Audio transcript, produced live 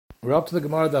We're up to the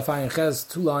Gemara Daf Ayin Ches,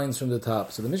 2 lines from the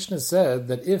top. So the Mishnah said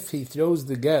that if he throws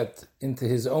the get into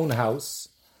his own house,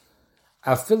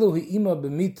 afilu hi'ima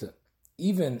b'mita,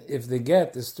 even if the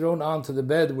get is thrown onto the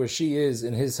bed where she is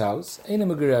in his house, eina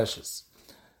megureshes.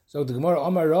 So the Gemara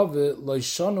Amar Rave lo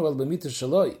yishanu el b'mita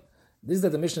shaloi. This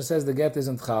that the Mishnah says the get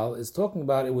isn't chal is talking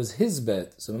about it was his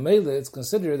bed. So Mamela, it's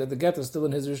considered that the get is still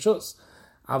in his rishus.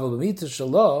 Aval b'mita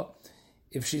shaloi,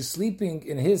 if she's sleeping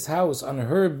in his house on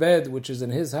her bed, which is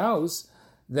in his house,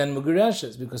 then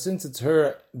megureshes, because since it's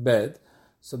her bed,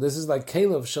 so this is like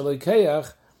kelev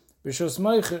shaloikeach b'shos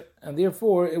meicher, and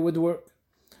therefore it would work.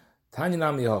 Tanya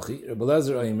nami hochi, Rebbe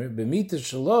Lezer oimer, b'mita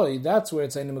shaloi, that's where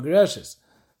it's saying megureshes.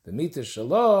 B'mita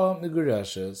shaloi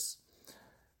megureshes.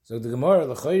 So the Gemara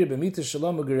l'choyer b'mita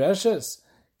shaloi megureshes,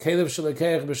 kelev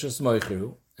shaloikeach b'shos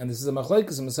meicheru, and this is a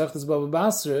machlokes in Mesechtas Baba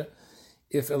Basra.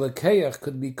 If a lekeach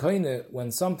could be koine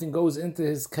when something goes into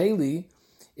his keli,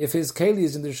 if his keli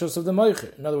is in the rishus of the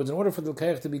moicher. In other words, in order for the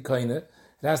lekeach to be koine, it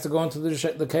has to go into the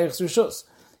lekeich's rishus.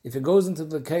 If it goes into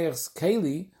the lekeich's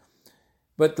keli,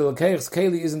 but the lekeich's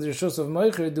keli is in the rishus of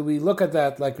moicher, do we look at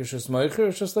that like rishus moicher or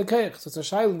rishus lekeich? So it's a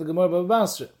shayla in the Gemara Baba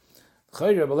Basra.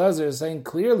 Chayr Rebbe Lezer is saying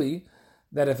clearly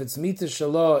that if it's mita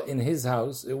shalah in his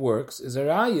house, it works. Is a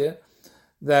raya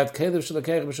that kelev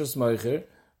shlekeich b'shus moicher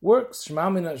works.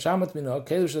 Shamat minah,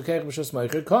 kelev shlekeich b'shos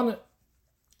meicher, kana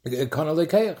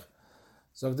lekeich.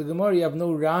 So the Gemara, you have no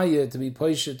raya to be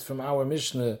poishet from our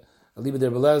Mishnah, Aliba der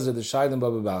Belezer, the Shailim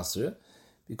Baba Basra,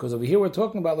 because over here we're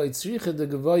talking about like tzricha de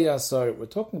gavoya asar. We're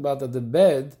talking about that the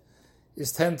bed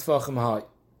is 10 tefachim high.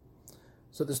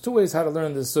 So there's two ways how to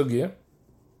learn this sugya,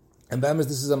 and Bamis,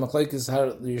 this is a machlekes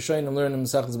how the Yishayim learn in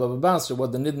Mesechtas Baba Basra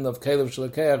what the nidin of kelev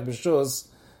shlekeich b'shos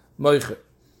meicher.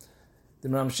 The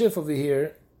Ramshif over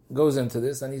here goes into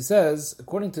this, and he says,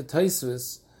 according to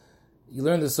Taisvis, you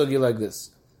learn the sugi like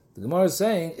this. The Gemara is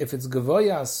saying, if it's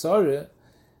Gavoya Asara,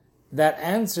 that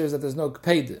answers that there's no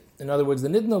Kpeide. In other words, the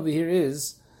nidin over here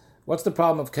is, what's the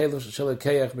problem of Kelev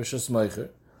Shelekeach B'Shus Meicher?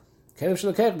 Kelev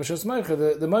Shelekeach B'Shus Meicher,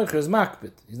 the Meicher is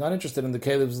Makbid. He's not interested in the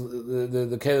Kelev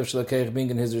Shelekeach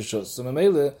being in his Rishus. So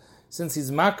Mamela, since he's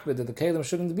Makbid, that the Kelev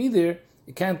shouldn't be there,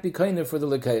 it can't be Kainer for the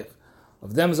Lekeach.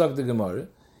 Of them Zog the Gemara.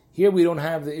 Here we don't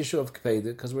have the issue of Kpeda,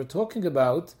 because we're talking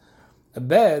about a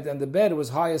bed, and the bed was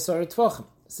high asar tvachim.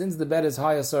 Since the bed is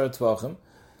high asar tvachim,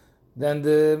 then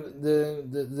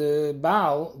the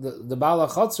Baal, the Baal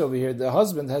HaChatzer over here, the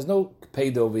husband has no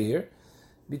Kpeda over here,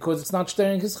 because it's not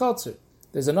sharing his Chatzer.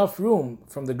 There's enough room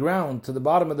from the ground to the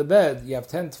bottom of the bed, you have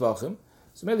 10 tvachim,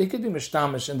 so maybe he could be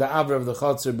mishtamish in the Avra of the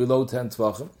Chatzer below 10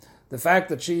 tvachim. The fact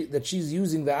that she's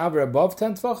using the Avra above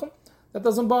 10 tvachim, that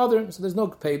doesn't bother him, so there's no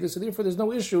kpeda, so therefore there's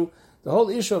no issue. The whole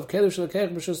issue of kelev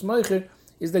shlekeich b'shus meicher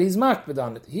is that he's makbid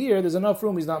on it. Here, there's enough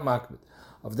room, he's not makbid.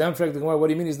 Of them, the Gemara, what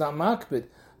do you mean he's not makbid?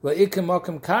 Well, ikem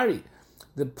makam kari.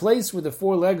 The place where the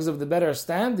 4 legs of the bed are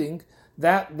standing,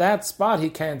 that spot he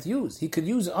can't use. He could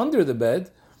use under the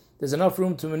bed, there's enough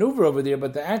room to maneuver over there,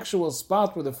 but the actual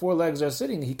spot where the 4 legs are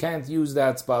sitting, he can't use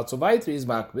that spot. So Vaitri is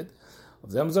makbid.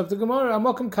 Of them, the Gemara,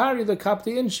 amakam kari, the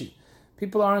kapti inchi.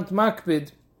 People aren't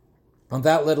makbid on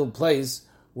that little place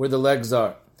where the legs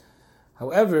are.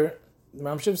 However,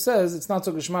 Ramshiv says it's not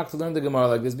so geschmack to learn the Gemara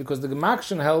like this, because the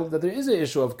Gemakshan held that there is an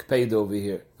issue of Kpeda over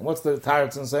here. And what's the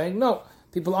Taratzin saying? No,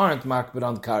 people aren't makbid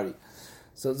on Kari.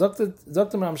 So Dr.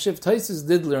 Ramshiv, Taisus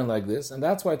did learn like this, and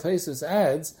that's why Taisus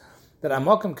adds that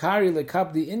Amakam Kari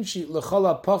lekabdi inshi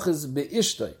lechola poches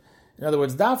be'ishtoi. In other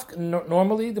words,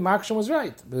 normally the Makshan was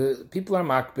right. The people are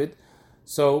makbid,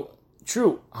 so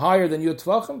true, higher than Yud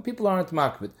Tvachim, people aren't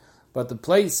makbid. But the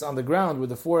place on the ground where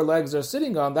the 4 legs are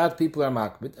sitting on, that people are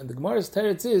makbid. And the Gemara's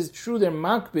teretz is, true, they're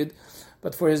makbid,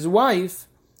 but for his wife,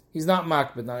 he's not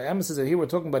makbid. Now, Emma says that here we're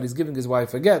talking about he's giving his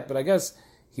wife a get, but I guess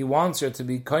he wants her to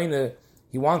be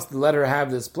he wants to let her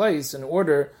have this place in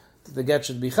order that the get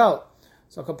should be chal.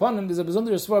 So upon him, there's a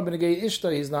besonder svar b'negei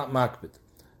ishta, he's not makbid.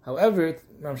 However,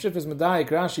 Ramshif is medayik,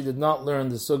 Rashi did not learn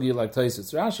the sugi like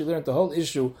Taisus. Rashi learned the whole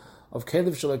issue of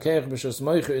kelev shelekeich b'shos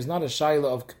meicher is not a shayla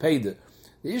of kpeda.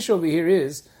 The issue over here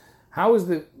is, how is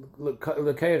the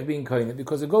lekeich being koine?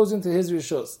 Because it goes into his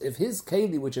rishus. If his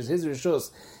keli, which is his rishus,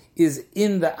 is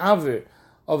in the aver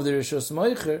of the rishus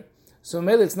meicher, so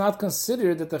maybe it's not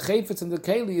considered that the chayfetz and the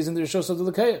keli is in the rishus of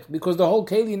the lekeich, because the whole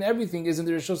keli and everything is in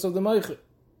the rishus of the meicher.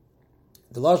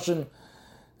 The Lashon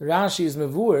Rashi is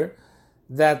mevur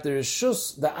that the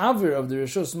rishus, the aver of the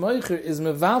rishus meicher is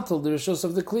mevatel the rishus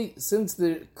of the kli. Since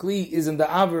the kli is in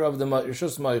the aver of the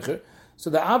rishus meicher, so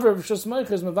the aver of Rishus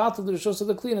Meicher is mevatel the Rishus of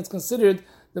the Kli, and it's considered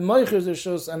the Meicher's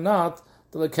Rishus and not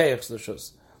the Lekeich's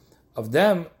Rishus. Of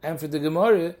them, and for the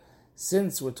Gemara,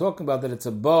 since we're talking about that it's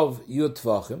above Yud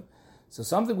Tvachim, So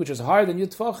something which is higher than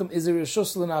Yud Tvachim is a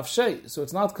Rishus L'Nafshei. So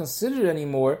it's not considered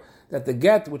anymore that the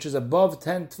get, which is above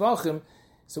 10 Tvachim,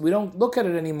 so we don't look at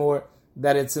it anymore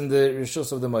that it's in the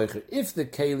Rishus of the Moicher. If the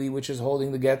Keli, which is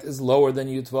holding the get, is lower than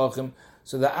Yud Tvachim,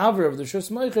 so the Aver of the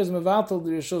Rishus Moicher is Mevatel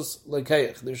the Rishus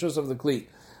L'Keich, the Rishus of the Kli.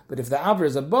 But if the Aver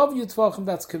is above Yud Tvachim,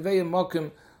 that's Kavei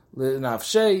Mokim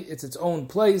L'Nafshei, it's its own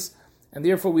place, and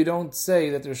therefore we don't say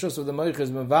that the Rishus of the Moicher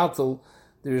is Mevatel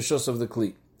the Rishus of the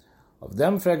Kli. Of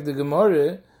them, frag the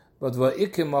Gemara, but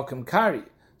Va'ikim Mokim Kari.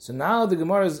 So now the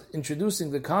Gemara is introducing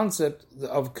the concept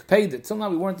of Kpeda. Till now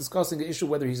we weren't discussing the issue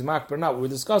whether he's Makp or not. We were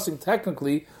discussing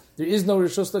technically there is no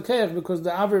Rishus L'Keich because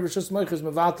the Aver Rishus Moicher is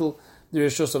Mevatel the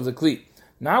Rishus of the Kli.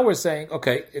 Now we're saying,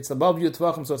 okay, it's above Yud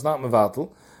Tvachim, so it's not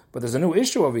Mevatel, but there's a new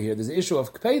issue over here. There's the issue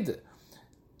of Kpeda.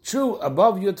 True,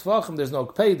 above Yud Tvachim there's no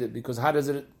Kpeda because how does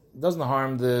it doesn't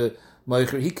harm the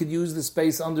Moicher. He could use the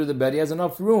space under the bed. He has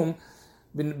enough room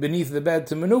beneath the bed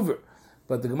to maneuver.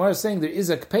 But the Gemara is saying there is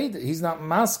a kpeda. He's not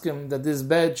maskim that this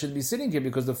bed should be sitting here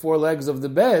because the four legs of the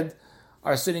bed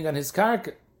are sitting on his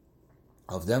karka.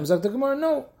 Of them, Zak the Gemara,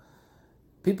 no.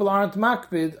 People aren't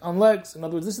makpid on legs. In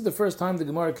other words, this is the first time the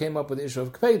Gemara came up with the issue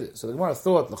of kpeda. So the Gemara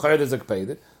thought, l'chayr is a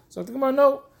kpeda. So the Gemara,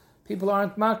 no. People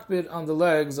aren't makpid on the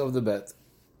legs of the bed.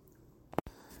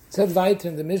 It said weiter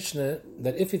in the Mishnah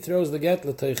that if he throws the get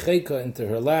l'toicheka into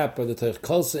her lap or the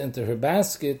toichkolsa into her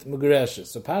basket, mugreshes.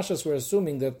 So Pashas were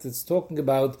assuming that it's talking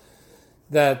about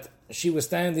that she was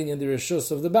standing in the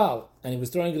rishus of the Baal and he was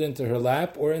throwing it into her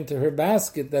lap or into her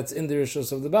basket that's in the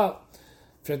rishus of the Baal.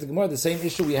 For the Gemara, the same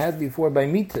issue we had before by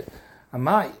Mita.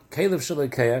 Amai, kelev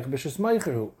shalekeach b'shus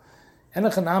meicherhu.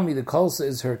 Enachanami, the kolsa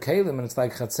is her kelim and it's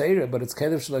like chatzera, but it's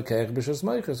kelev shalekeach b'shus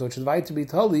meicher. So it should weiter be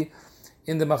tali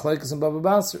in the Machlekes and Baba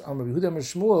Basra. Amar Yehuda Amar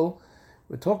Shmuel,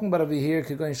 we're talking about over here,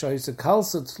 Kegoin Shahisa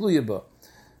Kalsa Tluyaba.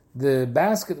 The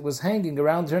basket was hanging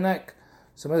around her neck.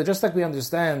 So just like we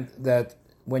understand that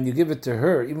when you give it to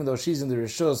her, even though she's in the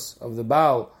Rishus of the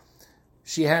Baal,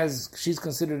 she's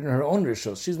considered in her own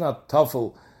Rishus. She's not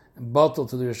tuffle and bottle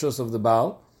to the Rishus of the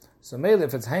Baal. So Mele,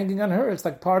 if it's hanging on her, it's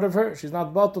like part of her. She's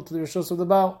not bottle to the Rishus of the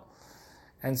Baal.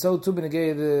 And so too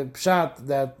benegay the pshat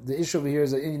that the issue over here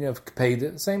is an union of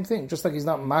kpeda. Same thing. Just like he's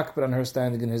not makbid on her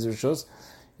standing in his rishos,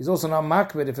 he's also not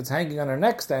makbid if it's hanging on her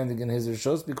neck standing in his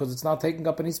rishos because it's not taking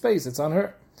up any space. It's on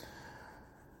her.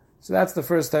 So that's the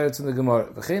first teretz in the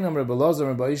Gemara.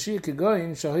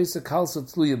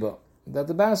 That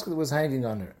the basket was hanging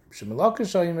on her.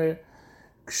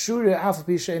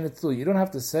 You don't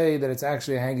have to say that it's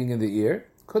actually hanging in the ear.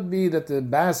 Could be that the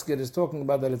basket is talking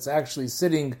about that it's actually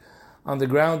sitting on the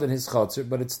ground in his chotzer,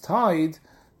 but it's tied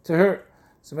to her.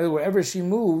 So maybe wherever she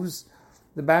moves,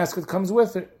 the basket comes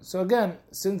with her. So again,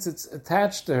 since it's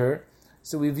attached to her,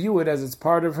 so we view it as it's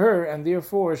part of her, and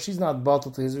therefore she's not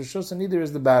bottled to his rishus, and neither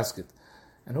is the basket.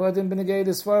 And who had been benegay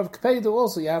this far of kpeidu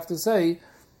also, you have to say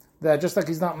that just like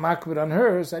he's not makbid on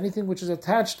her, so anything which is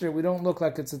attached to her, we don't look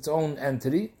like it's its own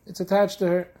entity, it's attached to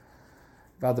her.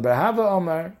 About the Barahava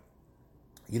Omar,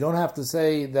 you don't have to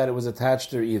say that it was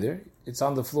attached to her either. It's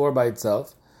on the floor by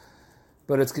itself.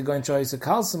 But it's going to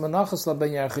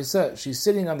she's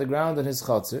sitting on the ground in his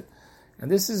chotzer, and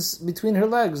this is between her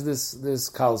legs, this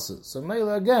kalsa. So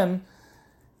Meila again,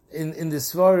 in the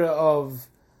svara of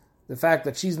the fact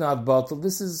that she's not bottled,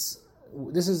 this is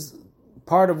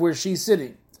part of where she's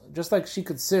sitting. Just like she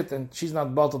could sit and she's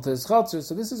not bottled to his chotzer,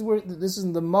 so this is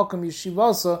in the makam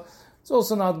yeshivasa, it's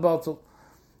also not bottled.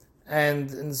 And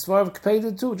in the Svar of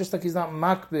Kpeda too, just like he's not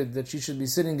makbid that she should be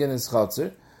sitting in his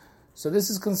chatzir. So this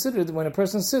is considered, when a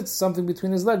person sits, something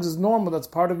between his legs is normal, that's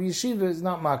part of yeshiva, is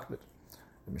not makbid.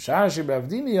 It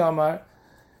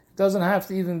doesn't have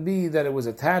to even be that it was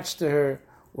attached to her,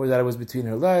 or that it was between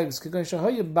her legs.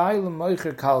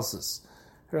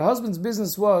 Her husband's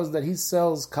business was that he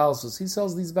sells kalsus, he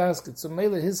sells these baskets. So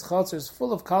Mele, his chatzir is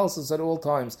full of kalsus at all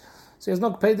times. So he has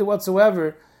no Kpeda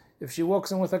whatsoever. If she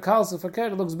walks in with a kalsa fakir,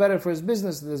 it looks better for his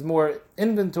business. There's more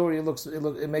inventory.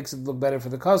 It makes it look better for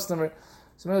the customer.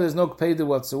 So maybe there's no kpeidu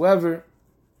whatsoever.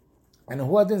 And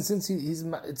Huadin, since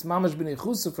it's mamash b'nei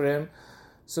chusa for him,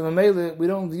 so Mamele, we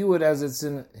don't view it as it's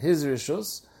in his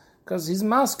rishus because he's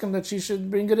masking that she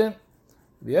should bring it in.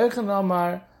 V'yechan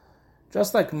Amar,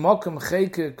 just like mokum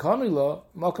cheike konila,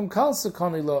 mokum kalsa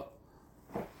konila.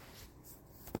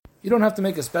 You don't have to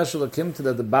make a special akimta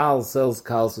that the Baal sells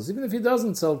kalsus, even if he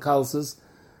doesn't sell kalsus.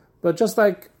 But just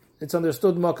like it's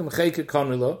understood makam cheke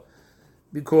kanila,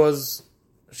 because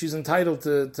she's entitled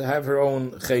to have her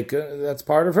own cheke, that's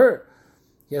part of her.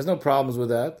 He has no problems with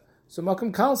that. So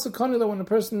makam kalsa kanila, when a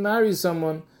person marries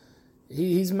someone,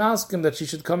 he's masking that she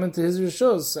should come into his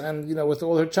rishus, and with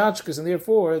all her tchachkas, and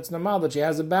therefore it's normal that she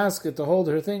has a basket to hold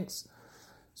her things.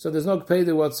 so there's no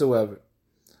kpeda whatsoever.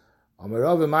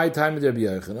 Amarav in my time with Rabbi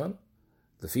Yochanan,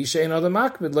 the fish ain't other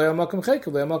makbid, lo yamakim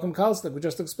chekel, lo yamakim kalsa, like we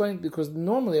just explained, because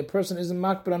normally a person isn't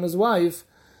makbid on his wife,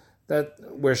 that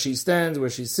where she stands, where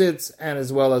she sits, and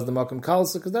as well as the makom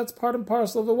kalsa, because that's part and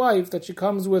parcel of the wife, that she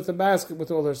comes with a basket with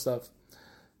all her stuff.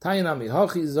 Tainami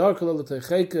hachi zarkala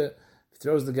l'teicheke,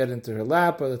 throws the get into her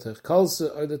lap, or the teich kalsa,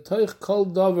 or the teich kol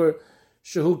dover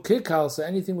shehu kik kalsa,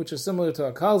 anything which is similar to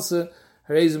a kalsa,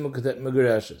 hareizim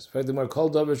megureshes. In fact, the more kol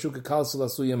dover shehu kik kalsa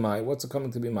lasuya mai, what's it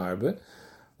coming to be marbe?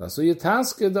 Lasuya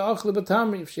taske the achle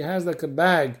batamri, if she has like a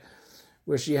bag,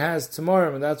 where she has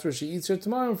tamarim, and that's where she eats her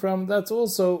tamarim from, that's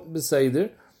also beseder.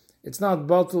 It's not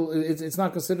bottle. It's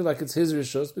not considered like it's his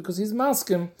rishos, because he's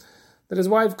maskim that his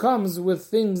wife comes with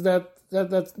things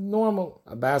that's normal.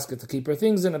 A basket to keep her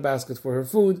things in, a basket for her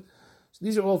food. So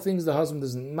these are all things the husband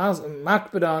doesn't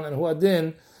makbid on, and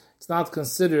huadin, it's not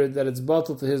considered that it's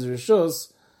bottle to his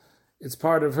rishos. It's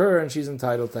part of her, and she's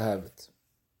entitled to have it.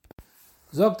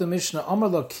 Zog the Mishnah, Amar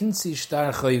lo kinsi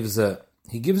shtar chayiv zeh.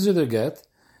 He gives her the get,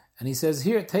 and he says,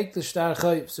 here, take the shtar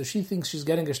chayiv. So she thinks she's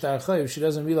getting a shtar chayiv. She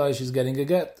doesn't realize she's getting a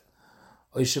get.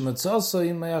 He didn't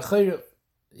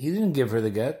give her the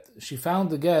get. She found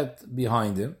the get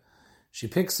behind him. She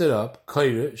picks it up,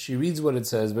 she reads what it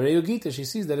says, she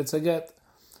sees that it's a get.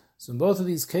 So in both of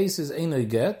these cases, ain't a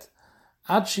get,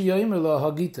 unless he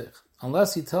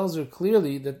tells her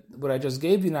clearly that what I just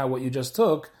gave you now, what you just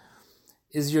took,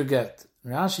 is your get.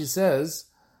 Rashi says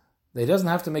that he doesn't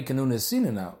have to make a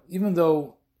nunesina now. Even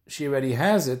though she already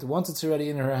has it, once it's already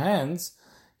in her hands,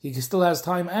 he still has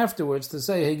time afterwards to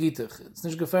say, hey gitich. It's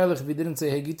nicht gefährlich if he didn't say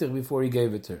hey gitich before he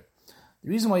gave it to her. The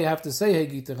reason why you have to say hey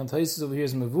gitich, and Taisus over here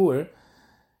is mevur,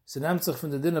 it's an emtzach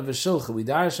from the din of v'shilcha. We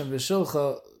darshan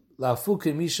v'shilcha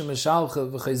la'afuke misha meshalcha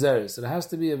v'chayzeres. It has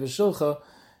to be a v'shilcha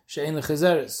she'en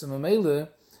chayzeres. So Mamela,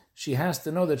 she has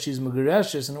to know that she's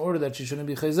megureshes in order that she shouldn't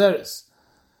be chayzeres.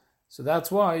 So that's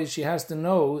why she has to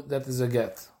know that there's a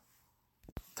get.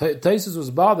 Taisus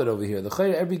was bothered over here.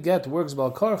 Every get works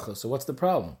bal karcha, so what's the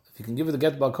problem? If you can give her the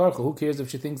get bal karcha, who cares if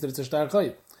she thinks that it's a shtar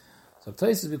chayiv? So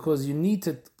Taisus, because you need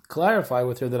to clarify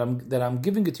with her that I'm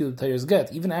giving it to you the Torah's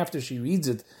get, even after she reads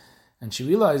it and she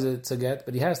realizes it's a get,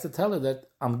 but he has to tell her that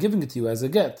I'm giving it to you as a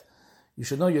get. You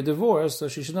should know you're divorced, so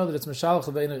she should know that it's mishal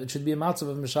chavein. It should be a matzav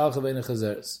of mishal chavein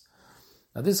chazeres.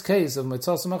 Now this case of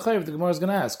mitzvah machayev, the Gemara is going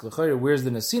to ask, where's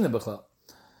the nesina b'chal?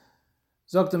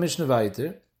 Zok the Mishnah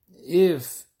weiter,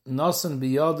 if nasan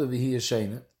biyadu v'hi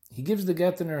yeshena, he gives the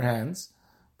get in her hands,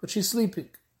 but she's sleeping.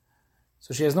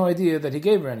 So she has no idea that he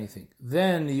gave her anything.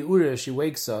 Then Yura, she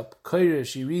wakes up, Kaira,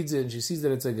 she reads it and she sees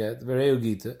that it's a get, Vereu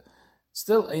Gita.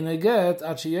 Still, in a get,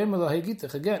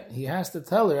 again, he has to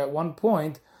tell her at one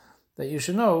point that you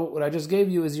should know what I just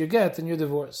gave you is your get and you're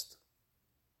divorced.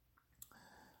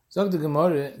 So the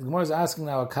Gemara is asking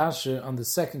now a kasha on the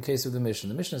second case of the Mishnah.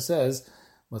 The Mishnah says,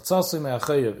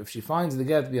 if she finds the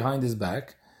get behind his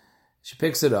back, she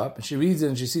picks it up and she reads it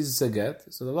and she sees it's a get.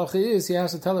 So the lacha is he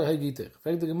has to tell her hagitich. In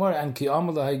fact, the Gemara and ki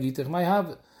amal hagitich might have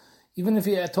it. Even if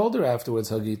he had told her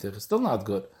afterwards hagitich, it's still not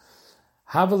good.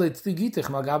 It says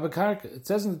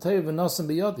in the Torah v'nosim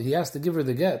biyod, he has to give her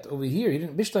the get. Over here, he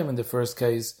didn't bishtaim in the first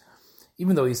case,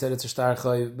 even though he said it's a shtar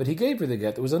chayiv, but he gave her the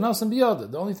get. It was a nosim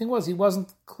biyod. The only thing was he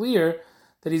wasn't clear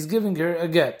that he's giving her a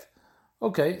get.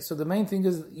 Okay, so the main thing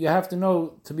is you have to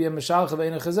know to be a mishal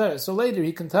chavein chazer. So later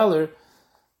he can tell her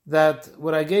that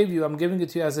what I gave you, I'm giving it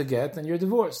to you as a get, and you're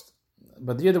divorced.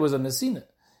 But here there was a nesina.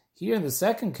 Here in the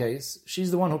second case,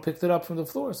 she's the one who picked it up from the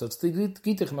floor. So it's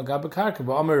tligitich magab karka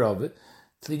ba'amar of it,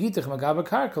 tligitich magab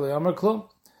karka le'amar klum.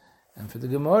 And for the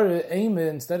Gemara, Eime,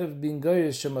 instead of being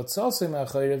goyish shematzasei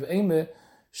me'achayrev, Eime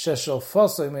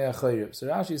sheshalfasei me'achayrev. So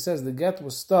Rashi says the get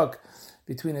was stuck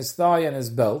between his thigh and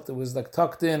his belt. It was like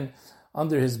tucked in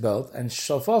under his belt, and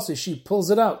shalfasei, she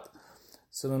pulls it out.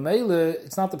 So Mamela,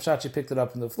 it's not the pshat she picked it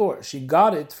up from the floor. She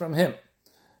got it from him. In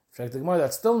fact, the Gemara,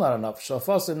 that's still not enough. It's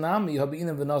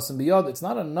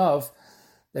not enough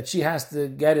that she has to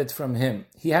get it from him.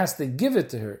 He has to give it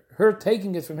to her. Her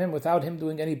taking it from him without him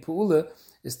doing any pu'ula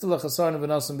is still a chasar of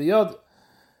v'nasim biyad.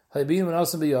 And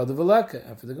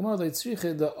for the Gemara,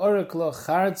 the oracle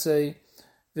chartzei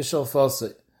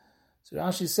v'shalfasei. So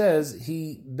Rashi says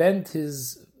he bent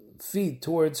his feet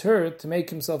towards her to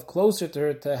make himself closer to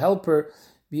her, to help her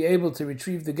be able to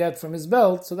retrieve the get from his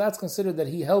belt. So that's considered that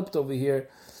he helped over here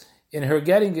in her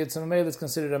getting it. So maybe it's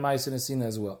considered a ma'aseh nesina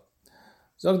as well.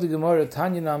 Zog the Gemara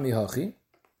Tanya Nami Hachi,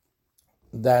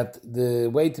 that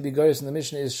the way to be goyos in the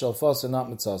Mishnah is shalfasei, not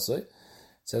mitzasei. It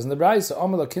says in the Brayso,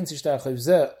 Amala kinsi shtar chayiv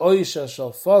zeh oisha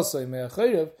shalfasei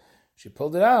me'achayrev. She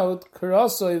pulled it out.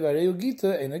 Karasei v'areu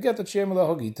gita ein a get that she'emala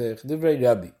hogitech divrei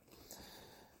Rabbi.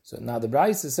 So now the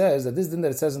Brisa says that this thing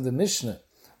that it says in the Mishnah,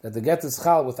 that the get is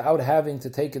chal without having to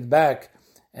take it back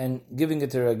and giving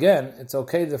it to her again, it's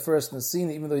okay the first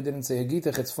Nesina, even though he didn't say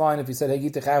Hagitach, it's fine if he said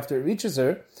Hagitach after it reaches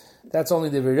her. That's only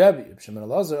the Rebbe. Shimon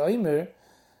Elazar Oimer,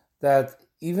 that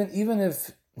even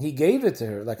if he gave it to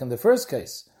her, like in the first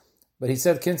case, but he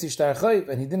said Kinsi Shtar Chayv,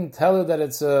 and he didn't tell her that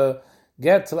it's a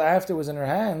get till after it was in her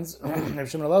hands,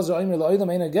 Shimon Elazar Oimer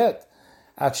La'olam Ein a get.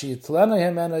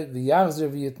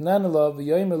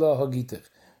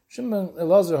 Shimon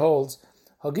Elazar holds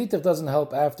Hagitach doesn't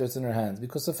help after it's in her hands,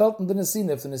 because the felt in the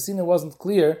Nesina, if the Nesina wasn't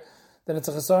clear, then it's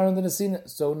a chasar in the Nesina.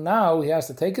 So now he has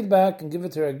to take it back and give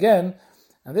it to her again,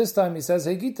 and this time he says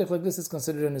Hagitach, like this is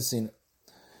considered a Nesina.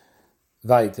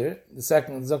 Weiter, the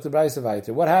second, Dr. Bryce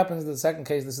Weiter. What happens in the second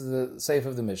case? This is the safe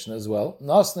of the Mishnah as well.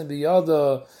 Nasne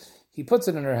biyada, he puts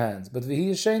it in her hands, but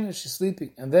vihi yeshena, she's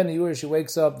sleeping, and then she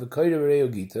wakes up, v'koyre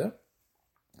v'reo gita.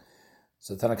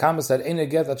 So Tanakama said, "Ein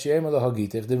get at she'emel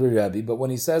hagitach the Rebbe," but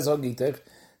when he says hagitach,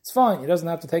 it's fine. He doesn't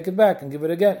have to take it back and give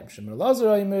it again. Shimon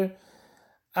Elazar Oimer,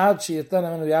 ad she'yitlan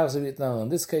amenu v'yachzav yitlan. In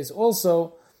this case,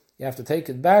 also, you have to take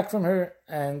it back from her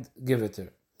and give it to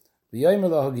her. V'yomer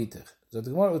hagitach. So the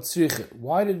Gemara utzriche.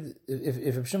 Why did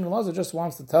if Shimon Elazar just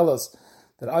wants to tell us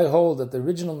that I hold that the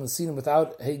original Nesina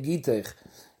without hagitach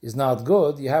is not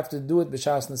good, you have to do it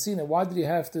b'shas Nesina. Why did he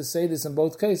have to say this in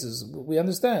both cases? We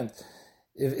understand.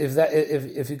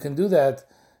 If you can do that,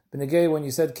 b'negei, when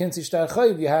you said kinsi shtar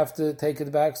chayv, you have to take it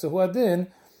back. So huadin,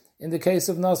 in the case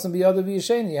of nasan biyada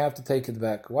v'yisheni, you have to take it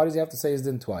back. Why does he have to say his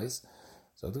din twice?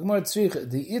 So the Gemara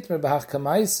tzrich, the itmer b'hach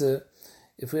kamaise,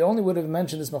 if we only would have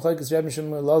mentioned this machlokes Rebbe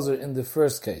Shimon Elazar in the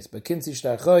first case, by kinsi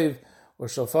shtar chayv or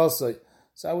shalfasoi,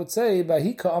 so I would say by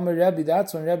hika amar Rebbe,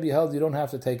 that's when Rebbe held you don't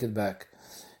have to take it back.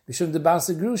 Bishum de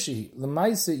basegrushi,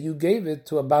 l'maise, you gave it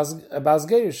to a bas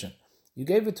gerishin. You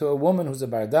gave it to a woman who's a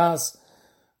bardas,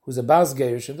 who's a bas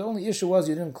gerishin. The only issue was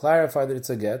you didn't clarify that it's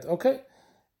a get. Okay,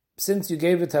 since you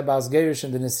gave it to a bas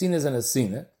gerishin, the nesina is a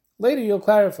nesina. Later you'll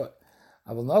clarify.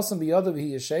 Avol nasan biyadav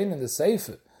hi yashein in the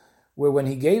sefer, where when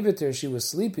he gave it to her, she was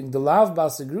sleeping. The lav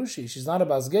basegrushi, she's not a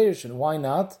bas gerishin. Why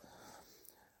not?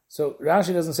 So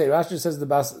Rashi doesn't say. Rashi says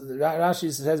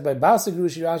Rashi says by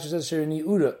basegrushi. Rashi says sherini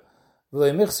ura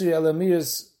v'lei michsiri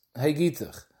elamiris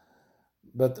hagitach.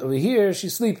 But over here,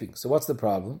 she's sleeping. So what's the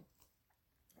problem?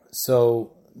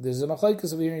 So there's a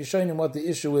machlokes over here in Yishonim what the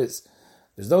issue is.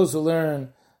 There's those who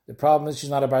learn the problem is she's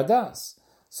not a bardas.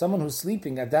 Someone who's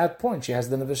sleeping at that point, she has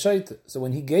the neveshaita. So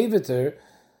when he gave it to her,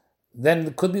 then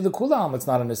it could be the kulam. It's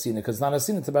not a nesina because it's not a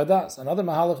nesina. It's a bardas. Another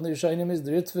mahalach in the Yishonim is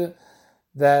the ritva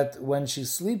that when she's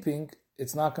sleeping,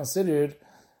 it's not considered.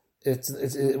 It's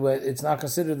not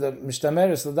considered the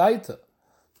mishtameres l'daita.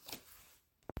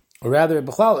 Or rather,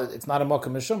 it's not a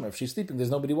Malkam Meshumer. If she's sleeping, there's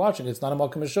nobody watching. It's not a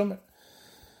Malkam Meshumer.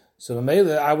 So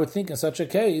I would think in such a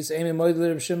case, maybe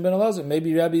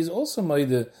Rabbi Rabbi is also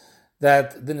moide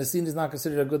that the Nesina is not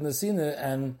considered a good Nesina,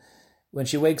 and when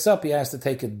she wakes up, he has to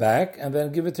take it back and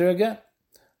then give it to her again.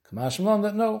 Kamashmalon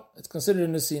that no, it's considered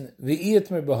a Nesina.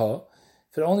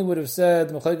 If it only would have said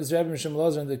Machlokes Rabbi Shimon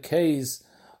Elazar in the case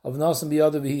of Nasan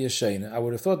Biyada V'hi Yashena, I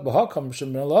would have thought B'hakam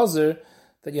Shimon Elazar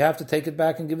that you have to take it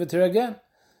back and give it to her again,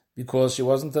 because she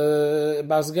wasn't a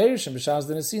bas gerishin b'shas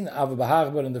the nesina. Ava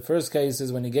b'hach, but in the first case is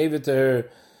when he gave it to her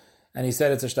and he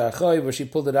said it's a shtar choy, where she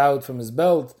pulled it out from his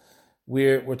belt.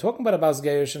 We're talking about a bas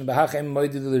gerishin b'hach em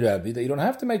moidi l'Rebbe that you don't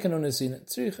have to make a nesina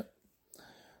tzricha.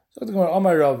 So the Gemara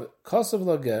Amar Rav Kosav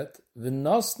laget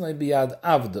v'nosnei biyad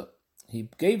avda. He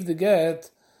gave the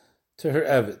get to her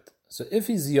eved. So if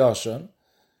he's yashan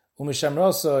umisham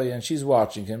rasoi and she's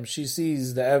watching him, she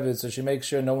sees the eved, so she makes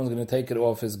sure no one's going to take it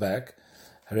off his back.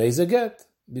 Raise a get,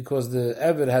 because the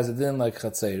Eved has a din like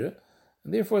Chatzera,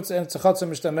 and therefore it's a Chatzah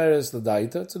Mishtameres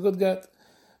L'daita, it's a good get.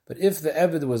 But if the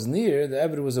Eved was near, the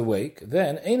Eved was awake,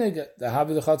 then ain't a get. The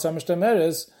Havi the Chatzah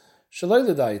Mishtameres Shaloi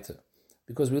L'daita,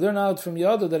 because we learn out from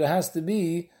Yada that it has to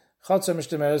be Chatzah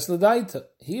Mishtameres L'daita.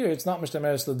 Here it's not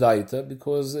Mishtameres L'daita,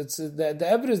 because it's the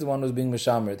Eved is the one who's being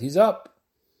Mishameret. He's up.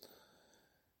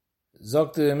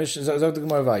 Zog the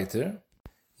Gemara weiter.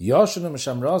 Yoshin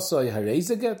Mishamrasa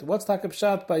Harezaget. What's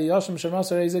Takapshat by Yoshin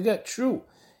Mishamrasa Harezaget? True,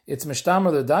 it's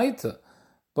Mishtamer the Daita.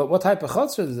 But what type of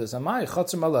Chatzar is this? Amai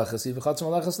Chatzar Malachas. If Chatzar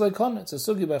Malachas Leikon, it's a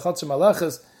sugi by Chatzar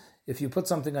Malachas. If you put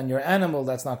something on your animal,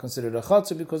 that's not considered a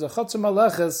Chatzar, because a Chatzar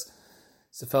Malachas,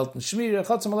 it's a felt in Shmir, a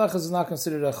Chatzar Malachas is not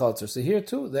considered a Chatzar. So here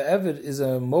too, the Eved is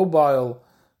a mobile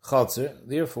Chatzar,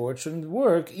 therefore it shouldn't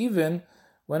work even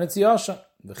when it's Yashan.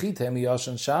 V'chitem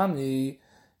Yashan Shani.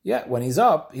 Yeah, when he's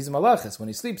up, he's malachas. When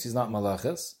he sleeps, he's not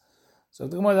malachas. So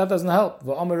the Gemara, that doesn't help.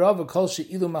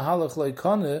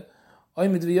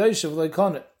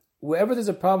 wherever there's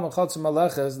a problem with Chatzer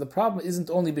Maleches, the problem isn't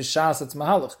only B'Shas, it's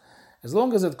Mahalach. As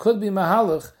long as it could be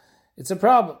Mahalach, it's a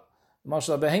problem.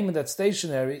 Mashal Behemoth that's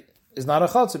stationary is not a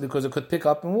Chatzer because it could pick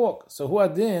up and walk. So Hu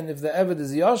Adin, if the Eved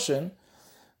is Yashin,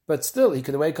 but still he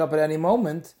could wake up at any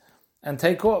moment and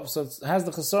take off. So it has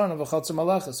the Chesaron of a Chatzer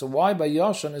Maleches. So why by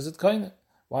Yashin is it Kaina?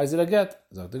 Why is it a get?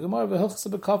 You have to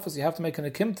make an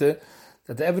akimte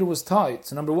that the Eved was tied.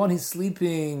 So number one, he's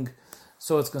sleeping,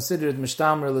 so it's considered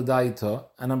mishtamer l'daita.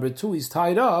 And number two, he's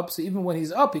tied up, so even when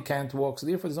he's up, he can't walk. So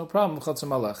therefore, there's no problem with Chatzer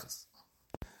Maleches.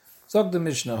 Zog the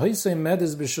Mishnah, Hoysei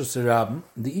medes b'shus rabim,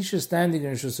 the Isha is standing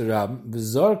in Shus Rabim,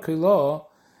 v'zor kilo,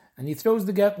 and he throws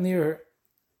the get near her.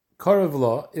 Karav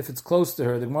law, if it's close to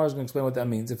her, the Gemara is going to explain what that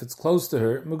means. If it's close to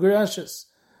her, mugarashes.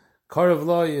 Karav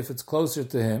law, if it's closer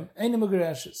to him, ain't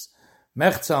mugarashes.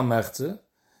 Mechza al mechza,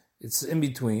 it's in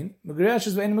between.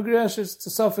 Mugarashes v'ain mugarashes, it's a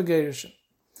suffragation.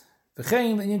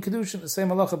 V'chein in kedushin, the same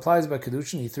halach applies by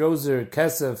kedushin. He throws her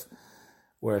kesef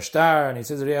or a star, and he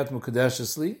says riyat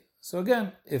mukadeshesli. So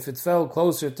again, if it fell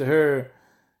closer to her,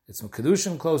 it's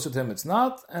Kedushin, closer to him, it's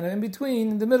not, and in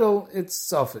between, in the middle, it's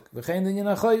Safik. V'chein din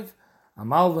yinachayv, a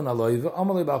malvin a loiva,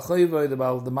 amalei bal chayva,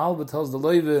 the malva tells the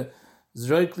loiva,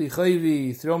 zroikli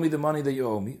chayvi, throw me the money that you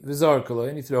owe me, v'zarkaloi,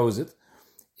 and he throws it.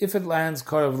 If it lands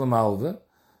karav l'malva,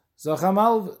 zach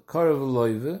ha-malva, karav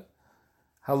l'loiva,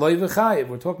 ha-loiva chayiv.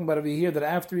 We're talking about over here that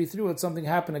after he threw it, something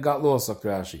happened and got lost, Dr.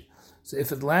 Rashi. So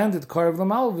if it landed Karav the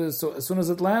Malva, so as soon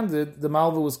as it landed, the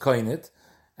Malva was koinit,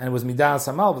 and it was Midas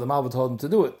HaMalva, the Malva told him to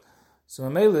do it. So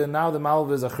Mamela, now the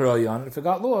Malva is Achroyan. If it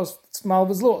got lost, the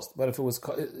Malva is lost. But if it was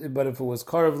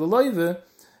Karav the Loiva,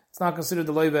 it's not considered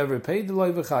the Loiva ever paid, the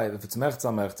Loiva Chayiv. If it's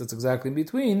Mechza Mechza, it's exactly in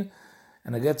between,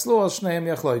 and it gets lost, Shneim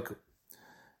Yachloiku.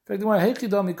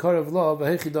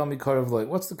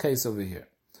 What's the case over here?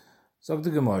 Zog the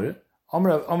Gemara,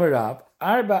 Omer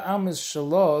Arba Amis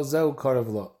Shalo Zeu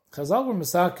Karav Lo. Chazal were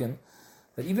misakin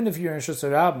that even if you're in Shus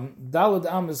Rabim, Dalad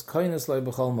Am is koines loy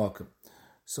b'chol makom.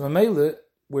 So Mamela,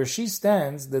 where she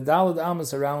stands, the Dalad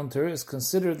Amas around her is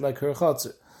considered like her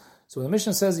Chatzer. So when the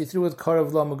Mishnah says he threw it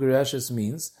Karav Lo Mugareshes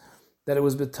means that it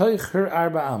was betoich her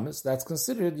Arba Amas, that's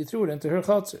considered you threw it into her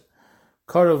Chatzer.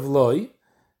 Karav Loy,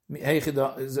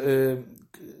 Amarav,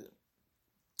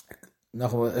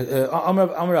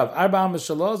 Arba Amas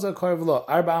Shaloza, Karav Lo,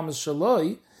 Arba Amas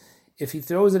Shaloi. If he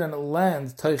throws it and it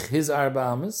lands, taich his arba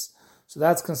amas, so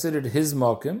that's considered his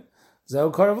mokim. Zeu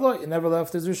karav lo, it never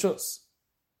left his rishus.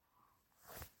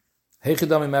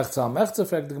 Heichidami mechza mechza,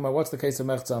 fragt the Gemara, what's the case of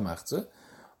mechza mechza?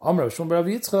 Amrav shum b'Rav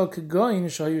Yitzchak kegoyin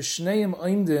shayu shneim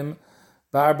oimdim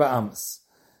ba'arba amas.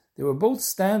 They were both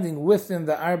standing within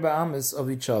the arba amas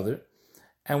of each other,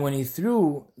 and when he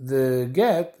threw the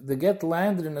get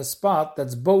landed in a spot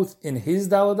that's both in his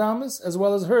dalad amas as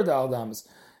well as her dalad amas.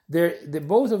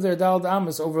 Both of their Dalad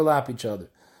Amas overlap each other.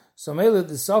 So Mela,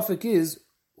 the suffix is,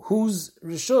 whose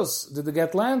Rishus did the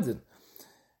get land in?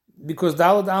 Because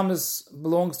Dalad Amas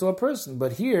belongs to a person.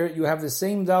 But here, you have the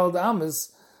same Dalad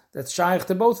Amas that's shaykh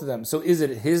to both of them. So is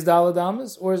it his Dalad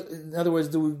Amas? Or in other words,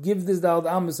 do we give this Dalad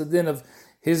Amas a din of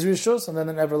his Rishus and then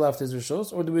it never left his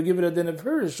Rishus? Or do we give it a din of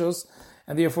her Rishus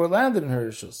and therefore it landed in her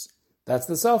Rishus? That's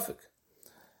the suffix.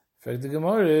 For the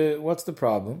Gemara, what's the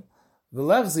problem?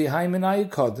 Why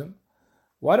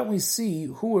don't we see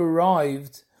who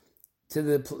arrived to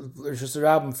the Rishus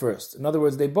Rabim first? In other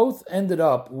words, they both ended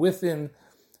up within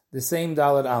the same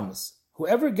Dalad Amas.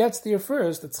 Whoever gets there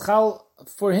first, it's chal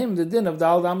for him the din of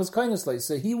Dalad Amas Kainuslay.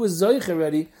 So he was Zoich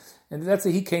already, and that's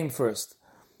why he came first.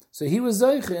 So he was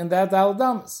Zoich in that Dalad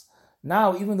Amas.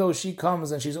 Now, even though she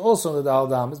comes and she's also in the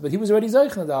Dalad Amas, but he was already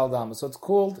Zoich in the Dalad Amas, so it's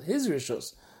called his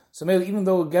Rishus. So maybe even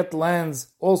though get lands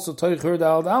also toich her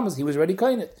Dalad Amas, he was already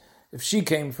kainit. If she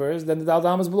came first, then the Dalad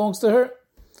Amas belongs to her.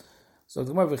 So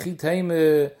the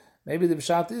maybe the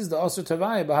Pshat is the Asr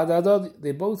Tavai, Bahadadad,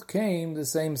 they both came the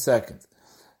same second.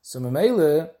 So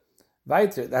Mamela,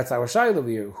 weiter, that's our Shail over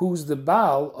here. Who's the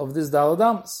Baal of this Dalad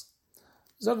Amas?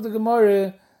 Zog the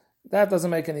Gemara, that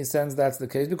doesn't make any sense, that's the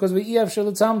case, because we Ev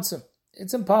Shalatzamtzim.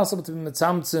 It's impossible to be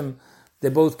Mitzamtzim, they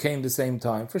both came the same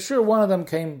time. For sure, one of them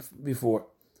came before.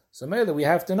 So maybe we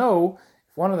have to know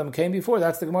if one of them came before.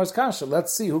 That's the Gemara's kasha.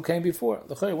 Let's see who came before.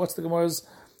 What's the Gemara's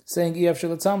saying? Ef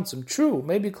shelatzamtzum. True.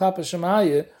 Maybe klapa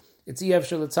shemaya. It's ef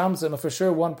shelatzamtzum. For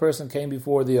sure, one person came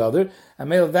before the other, and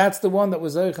maybe that's the one that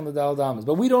was zeich in the Dalad Amas.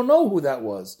 But we don't know who that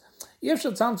was. Ef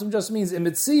shelatzamtzum just means in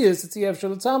mitzias. It's ef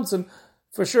shelatzamtzum.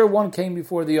 For sure, one came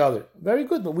before the other. Very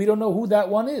good, but we don't know who that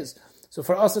one is. So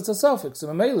for us, it's a suffix. So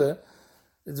Mamela,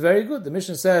 it's very good. The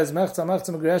Mishnah says mechza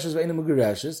mechza megrashes ve'enu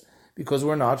megrashes, because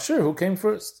we're not sure who came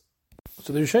first.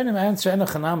 So the Rishonim answer Ena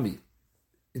Chanami.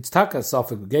 It's Taka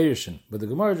Safik Gerishin, but the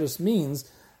Gemara just means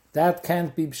that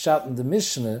can't be pshat in the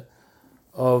Mishnah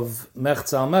of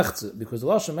mechza al mechza, because the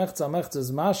lashon mechza al mechza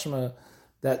is mashma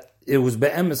that it was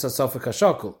be'emes asafek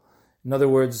hashakol. In other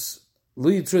words,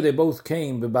 lu yitru, they both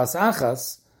came bebas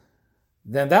achas,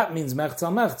 then that means mechza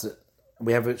al mechza.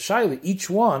 We have a shaila, each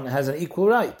one has an equal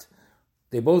right.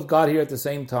 They both got here at the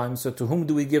same time, so to whom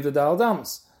do we give the dal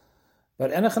dams?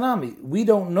 But enechanami, we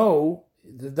don't know,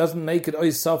 it doesn't make it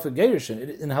ois safek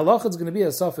gerushin. In halacha it's going to be a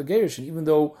safek gerushin, even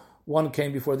though one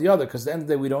came before the other, because at the end of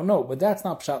the day we don't know. But that's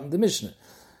not pshat in the Mishnah.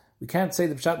 We can't say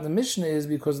the pshat in the Mishnah is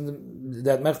because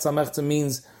that mechza mechza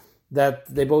means that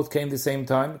they both came the same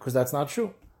time, because that's not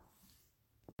true.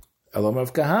 Elomar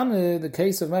of Kahane, the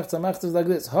case of mechza mechza is like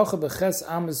this: Hacha beches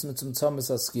amis mitzum tzamis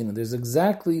askina. There's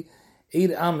exactly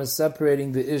 8 amis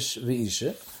separating the ish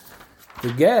v'isha.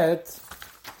 The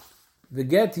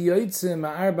get yoytze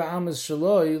ma'arba amis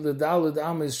shaloi l'dalid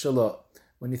amis shaloi.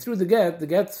 When he threw the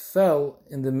get fell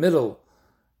in the middle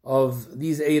of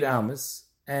these 8 amis,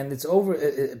 and it's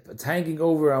hanging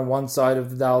over on one side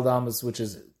of the dal amis, which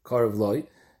is karav loy.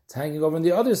 It's hanging over on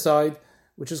the other side,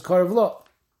 which is karav lo.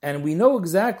 And we know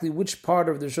exactly which part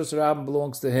of the Rishus Rabbim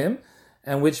belongs to him,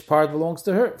 and which part belongs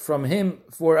to her. From him,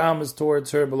 4 amas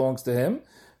towards her belongs to him.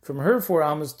 From her, 4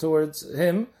 amas towards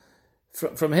him.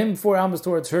 From him, 4 amas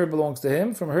towards her belongs to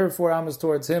him. From her, 4 amas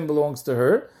towards him belongs to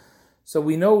her. So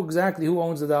we know exactly who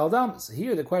owns the dal damas.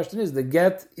 Here the question is, the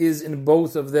get is in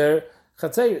both of their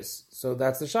chatzeris. So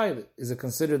that's the shayla. Is it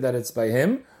considered that it's by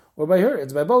him or by her?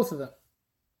 It's by both of them.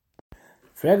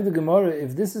 Frag the Gemara,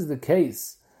 if this is the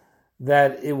case,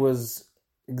 that it was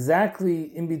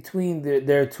exactly in between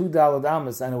their 2 dal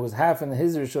damas, and it was half in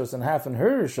his rishos and half in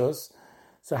her rishos,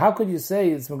 so how could you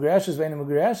say it's megrashes ve'en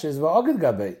megrashes va'agid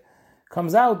gabei?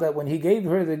 Comes out that when he gave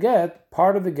her the get,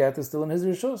 part of the get is still in his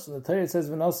rishus. And the Torah says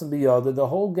v'nosim biyada, the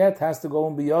whole get has to go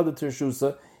in biyada to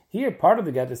rishusa. Here, part of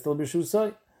the get is still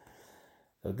b'rishusai.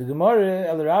 So the Gemara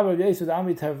El Rabbi Yesud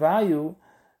Amit Harvayu,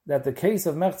 that the case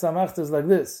of mechza mechza is like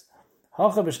this: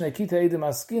 Hacha b'shnei kita edim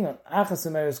askinan achas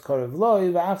emeres karav lo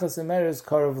v'achas emeres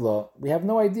karav lo. We have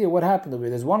no idea what happened over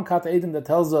here. There's one kata edim that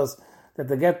tells us that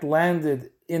the get landed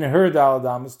in her dal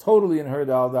damas, totally in her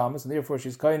dal damas, and therefore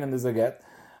she's kain and there's a get.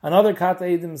 Another Kata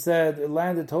Edim said it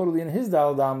landed totally in his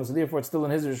dal damas, so therefore it's still in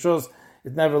his rishos.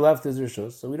 It never left his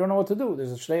rishos. So we don't know what to do.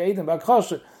 There's a Shnei Edim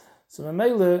B'Akchoshe. So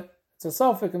Memele, it's a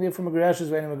Safek, and therefore Megrashes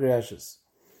ve'en Megrashes.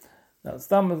 Now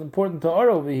it's important to our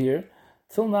over here.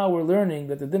 Till now we're learning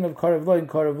that the din of Karav Lo and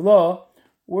Karav Lo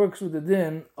works with the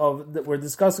din of that we're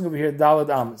discussing over here,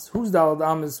 Dalad Amas. Whose Dalad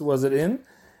Amas was it in?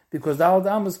 Because Dalad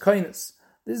Amas Kainis.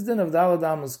 This din of Dalad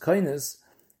Amas Kainis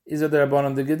is a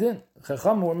Derabanan de Gedin.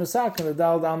 Chacham or Mesakin, the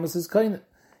Dalad Amas is Kainim.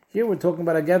 Here we're talking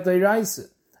about a get Dairaisa.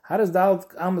 How does Dalad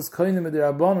Amas Kainim and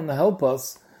Derabanan help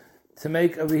us to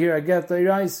make over here a get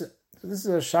Dairaisa? So this is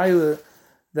a shaila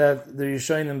that the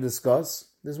Rishonim discuss.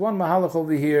 There's one mahalach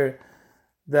over here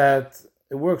that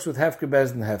it works with Hefker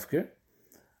Bez and Hefker,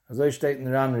 as I state in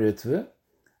the Ran Ritve,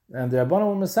 and the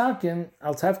Derabanan were Mesakin,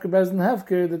 als Hefker Bez and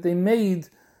Hefker, that they made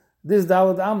this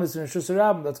Dalad Amas in Rishus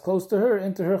Rabbim that's close to her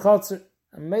into her Chatzir.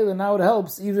 And Mela, now it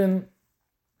helps even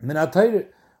Minatayr.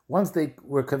 Once they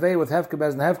were kaveh with Hefker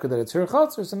Bez and Hefker that it's her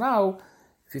chatzir, so now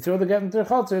if you throw the get into her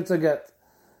chatzir, it's a get.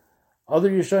 Other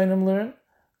Yishayinim learn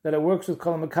that it works with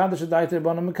Kol Mekadosh Adayte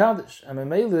Rabbanon Mekadosh. And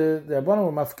Mela, the Rabbanon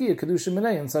were mafkiya kedusha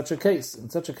minei in such a case. In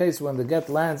such a case, when the get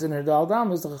lands in her dal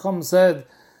damas, the Chacham said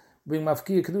bring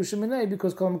mafkiya kedusha minei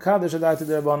because Kol Mekadosh Adayte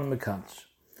Rabbanon Mekadosh.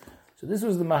 So this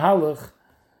was the mahalach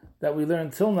that we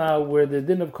learned till now, where the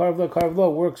din of Karav Lo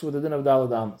works with the din of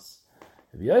Dalad Amas.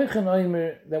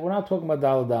 That we're not talking about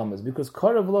Dalad Amas, because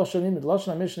Karav Lo Shanim, the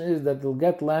Lashon HaMishnah is that they'll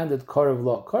get land at Karav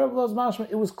Lo. Karav Lo's mashma,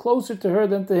 it was closer to her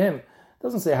than to him. It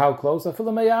doesn't say how close. It could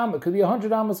be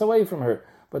 100 amas away from her.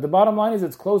 But the bottom line is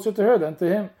it's closer to her than to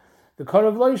him. The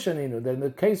Karav Lo Shaninu, then the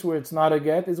case where it's not a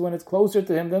get is when it's closer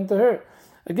to him than to her.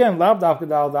 Again, Lav Davka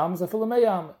Dalad Amas, Afilu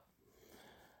Meyam.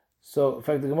 So, in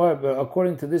fact, the Gemara,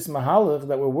 according to this mahalach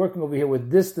that we're working over here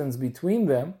with distance between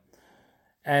them,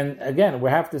 and again, we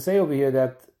have to say over here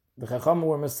that the Chacham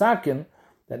were Mesakin,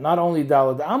 that not only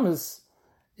Dalad Amas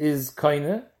is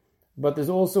kaina, but there's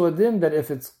also a din that if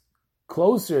it's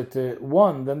closer to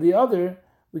one than the other,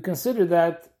 we consider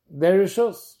that they're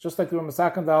rishos. Just like they were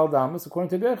Mesakin Dalad Amas,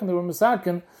 according to גיטין, they were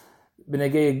Mesakin,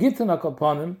 B'negei גיטין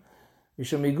upon him,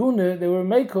 Yishamigune, they were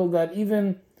makel that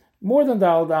even more than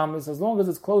Dalad Amas, as long as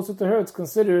it's closer to her, it's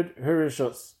considered her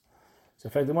rishos. So,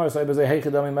 in fact, the Gemara says,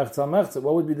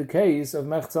 what would be the case of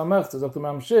mechza mechza? Dr.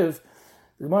 Mam Shiv,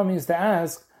 the Gemara means to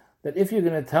ask that if you're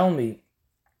going to tell me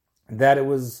that there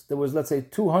was, let's say,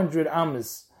 200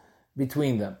 amas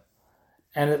between them,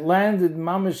 and it landed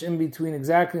mamish in between,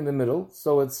 exactly in the middle,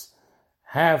 so it's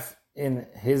half in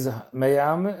his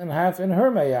meyam and half in her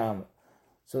meyam.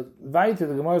 So weiter,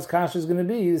 the Gemara's kasha is going to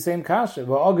be the same kasha.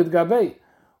 Why would it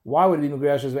be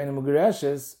Mugereshes ve'enu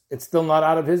Mugereshes? It's still not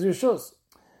out of his rishus.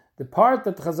 The part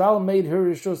that Chazal made her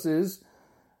rishus is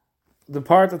the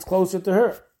part that's closer to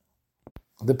her.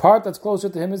 The part that's closer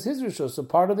to him is his rishus. So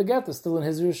part of the get is still in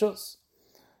his rishus.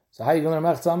 So how are you going to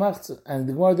learn mechza mechza? And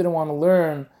the Gemara didn't want to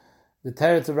learn the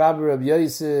teretz of Rabbi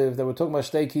Yosef that we're talking about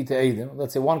shtei ki te'edim.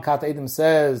 Let's say one kat edim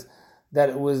says that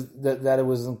it was the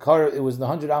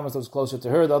 100 amos that was closer to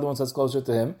her. The other one says closer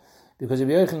to him, because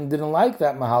Rabbi Yochanan didn't like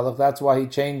that mahalach. That's why he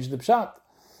changed the pshat.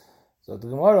 So the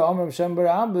Gemara Amar Shem Bar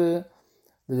Abba,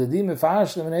 the Dedim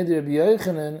Mefashlim and Rabbi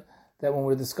Yochanan, that when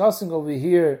we're discussing over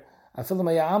here afilu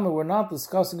meyama, we're not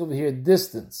discussing over here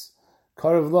distance.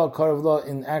 Karav law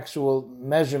in actual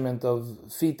measurement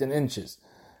of feet and inches.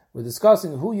 We're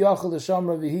discussing who yachal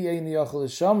l'shamroi v'hi ein yachal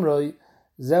l'shamroi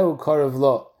zeu karav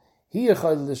law. He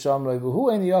yachal l'shamroi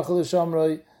v'hu ein yachal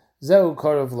l'shamroi zeu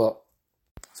karav law.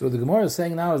 So what the Gemara is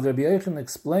saying now is that Rabbi Yochanan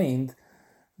explained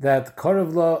that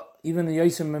karav law, even the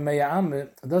yosem meyama,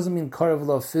 doesn't mean karav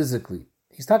law physically.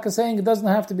 He's saying it doesn't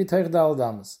have to be teich dal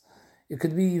damas. It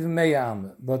could be even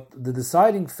meyama. But the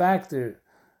deciding factor,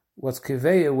 what's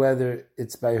kiveya, whether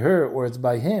it's by her or it's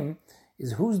by him,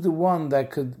 is who's the one that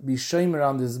could be shomer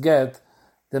on this get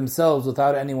themselves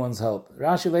without anyone's help.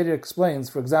 Rashi later explains,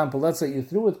 for example, let's say you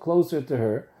threw it closer to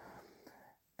her,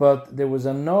 but there was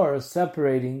a nor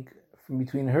separating from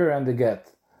between her and the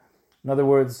get. In other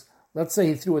words, let's say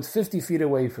he threw it 50 feet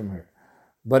away from her,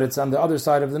 but it's on the other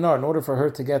side of the nor. In order for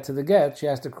her to get to the get, she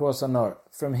has to cross a nor.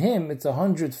 From him, it's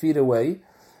 100 feet away,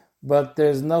 but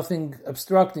there's nothing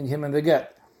obstructing him and the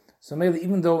get. So maybe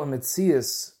even though in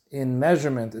Metzias, in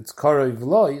measurement, it's Karav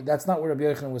Law, that's not what Rabbi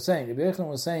Yochanan was saying. Rabbi Yochanan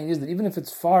was saying is that even if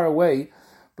it's far away,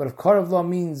 but if Karav Law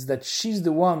means that she's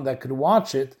the one that could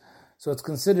watch it, so it's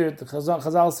considered, the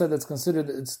Chazal said it's considered,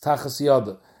 it's Tachas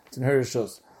Yada, it's in her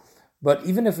Rishos. But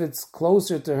even if it's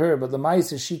closer to her, but the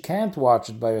Maisa, she can't watch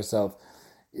it by herself,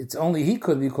 it's only he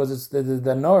could, because it's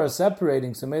the Nora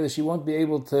separating, so maybe she won't be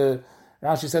able to.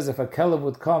 Rashi says if a Kelev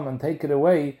would come and take it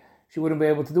away, she wouldn't be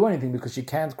able to do anything because she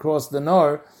can't cross the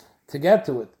Nor to get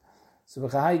to it. So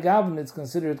b'chahai gavin, it's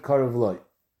considered karav loy.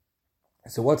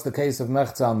 So what's the case of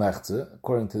mechza al mechza,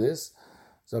 according to this?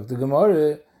 So the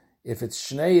Gemara, if it's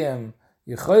shneim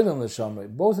yicholim l'shamrei,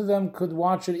 both of them could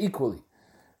watch it equally.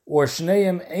 Or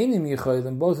shneim einim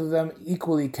yicholim, both of them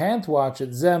equally can't watch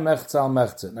it, zeh mechza al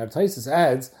mechza. Now Taisus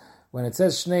adds, when it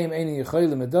says shneim einim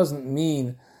yicholim, it doesn't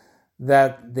mean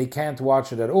that they can't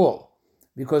watch it at all.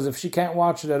 Because if she can't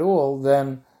watch it at all,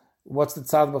 then what's the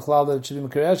tzad b'chlal that it should be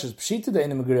megereshes? Pshita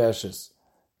de'enim megereshes.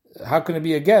 How can it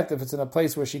be a get if it's in a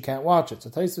place where she can't watch it? So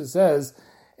Taisus says,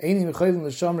 einim yicholim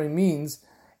l'shamrei means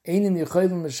einim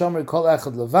yicholim l'shamrei kol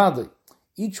echad levadli.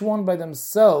 Each one by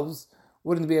themselves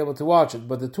wouldn't be able to watch it,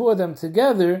 but the two of them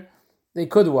together, they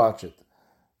could watch it.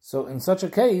 So in such a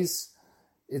case,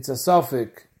 it's a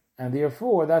suffix, and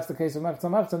therefore that's the case of mechza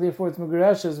mechza, and therefore it's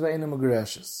megereshes ve'enim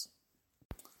megereshes.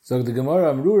 So the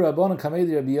Gemara, Amru Rabbanan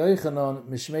Kamei Rabbi Yochanan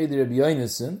Mishmei Rabbi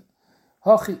Yonasan,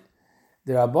 Hachi.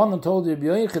 The Rabbanan told Rabbi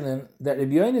Yochanan that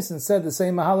Rabbi Yonasan said the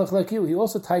same mahalach like you. He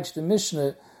also teached the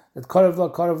Mishnah that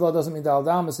Karav Law doesn't mean Dal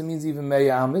Damas, it means even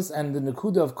Meya Amis, and the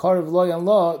Nakuda of Karav Law and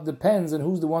Law depends on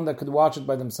who's the one that could watch it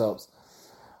by themselves.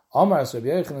 Omar, so Rabbi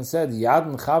Yochanan said,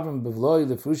 Yadn Chavim Bevloi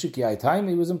Lefrushiki Aitayim.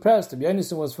 He was impressed. Rabbi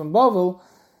Yonasan was from Bavel,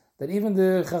 that even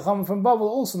the Chacham from Bavel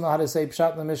also know how to say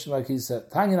Pshat in the Mishnah like he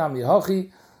said. Tanyanam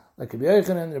Yehochi. Like Rabbi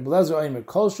Yochanan, Rabbi Lezer Omer,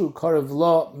 Kolshu Karav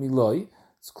Law Miloi,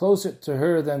 it's closer to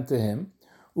her than to him.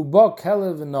 Uba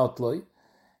Kelev Notloi,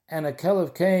 and a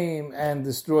Kelev came and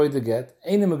destroyed the get.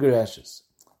 Einim Megereshes.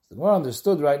 The Gemara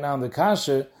understood right now in the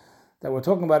Kasha that we're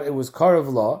talking about it was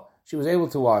Karav Law. She was able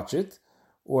to watch it,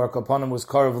 or a Kapanim was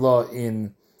Karav Law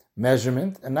in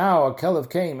measurement, and now a Kelev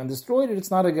came and destroyed it. It's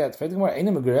not a get.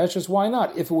 Einim Megereshes. Why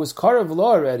not? If it was Karav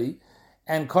Law already,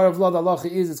 and Karav Law the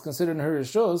halacha is it's considered in her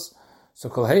rishos. So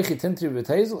her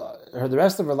the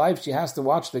rest of her life she has to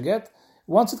watch the get.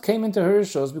 Once it came into her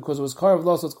rishos, because it was Karav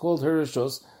Law, so it's called her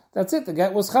rishos, that's it, the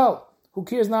get was chal. Who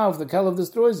cares now if the Kelev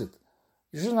destroys it?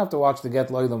 You shouldn't have to watch the get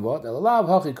loylam vod. Elalav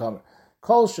hachi kamer.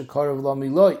 Kol shekarav law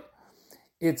miloi.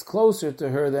 It's closer to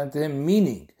her than to him,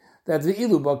 meaning that the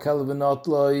ilu ba Kelev not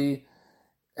loy,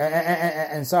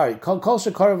 and sorry, kol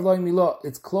shekarav law miloi,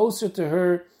 it's closer to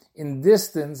her in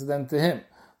distance than to him.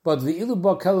 But the ilu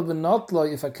ba Kelev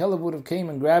notlo, if a Kelev would have came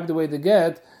and grabbed away the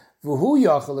get, v'hu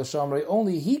yachal l'shamrei,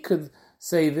 only he could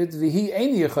save it. V'hi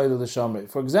ein yachal l'shamrei.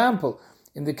 For example,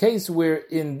 in the case where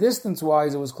in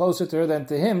distance-wise it was closer to her than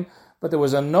to him, but there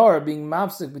was a nor being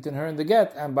mafsik between her and the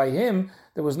get, and by him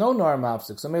there was no nor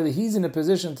mafsik. So merely he's in a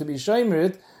position to be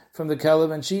shomer from the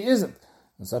kelev, and she isn't.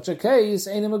 In such a case,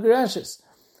 einim agreshes.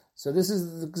 So this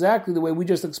is exactly the way we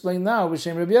just explained now with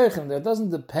Shem Rabbi Yochanan. That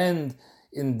doesn't depend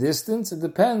in distance; it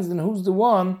depends on who's the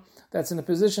one that's in a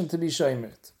position to be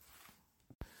shomer.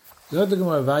 The other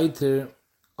Gemara weiter,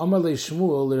 Amalei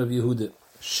Shmuel Rav Yehuda,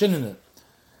 Shinene.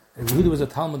 Rav Yehuda was a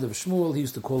Talmud of Shmuel. He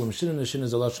used to call him Shinene. Shinene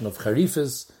is a lashon of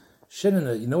Charifas.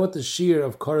 Shinene, you know what the shear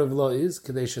of Korav Law is?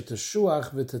 Kedei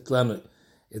sheteshuach v'tetleme.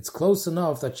 It's close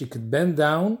enough that she could bend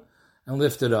down and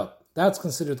lift it up. That's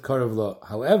considered Korav Law.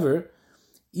 However,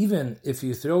 even if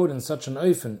you throw it in such an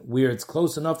oifen where it's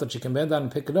close enough that you can bend down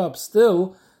and pick it up,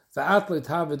 still, v'atleit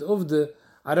havid uvde,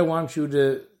 I don't want you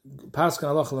to pass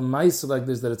on halacha l'maisa like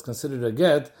this, that it's considered a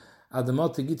get,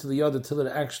 adamot tegit liyada, till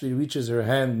it actually reaches her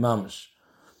hand mamish.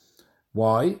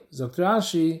 Why? Zokt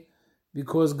Rashi,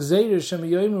 because gzeir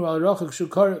shemiyoyim al rachak shu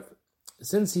karev.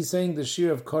 Since he's saying the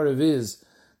shear of karev is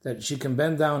that she can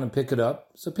bend down and pick it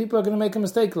up, so people are going to make a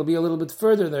mistake. It'll be a little bit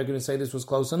further. They're going to say this was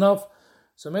close enough.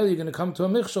 So maybe you're going to come to a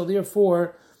michshol.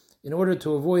 Therefore, in order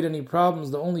to avoid any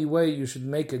problems, the only way you should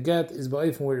make a get is by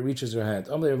where it reaches her hand.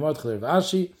 There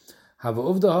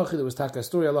was taka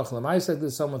story Allah like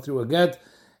this. Someone threw a get,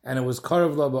 and it was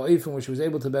karev la ba'ifin, where she was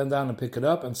able to bend down and pick it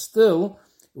up, and still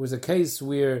it was a case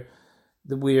where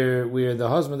the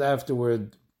husband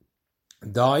afterward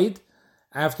died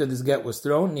after this get was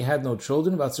thrown, and he had no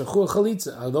children.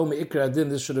 Although me'ikra adin,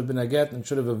 this should have been a get and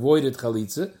should have avoided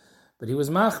chalitza, but he was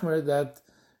machmer that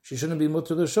she shouldn't be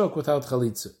mutter l'shok without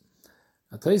chalitza.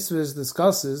 Tosfos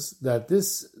discusses that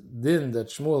this din that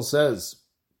Shmuel says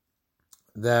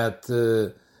that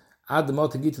ad the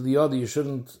motagit liyada you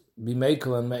shouldn't be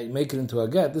makel and make it into a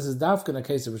get. This is dafka in a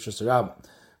case of rishus rabba,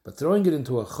 but throwing it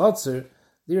into a chotzer,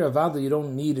 there avada you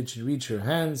don't need it should reach your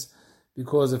hands,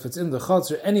 because if it's in the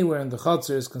chotzer, anywhere in the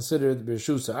chotzer is considered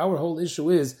birshusa. Our whole issue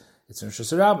is it's in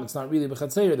rishus rabba. It's not really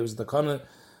b'chatzeir. There was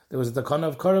a takana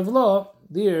of karev law.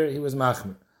 There he was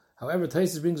machmer. However,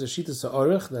 Tosfos brings a shita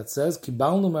sa'orach that says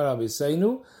kibalnu marabi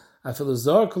seinu afilu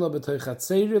zarkala b'toy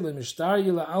chatzeir le'mishtar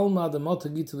yila alma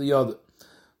demotagit liyada.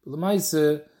 But the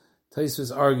Maisa,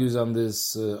 Tosfos argues on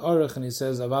this orach, and he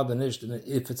says avada nisht,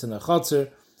 if it's in a chotzer,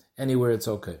 anywhere it's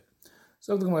okay.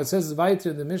 So the Gemara says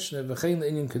weiter in the Mishnah v'chein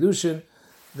le'inyan kedushin,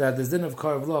 that the din of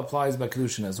karev law applies by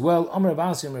kedushin as well. Amar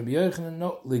Abasi Amar Rabbi Yochanan,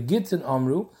 no legitin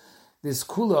amru. This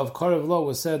kula of karev law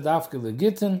was said dafka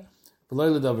legitin. If the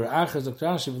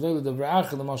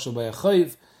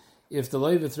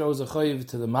loiva throws a chayiv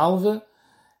to the malva,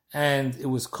 and it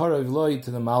was karev loy to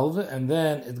the malva, and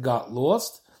then it got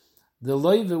lost, the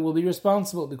loiva will be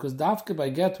responsible, because dafka by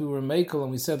get we were makel,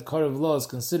 and we said karev law is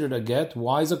considered a get.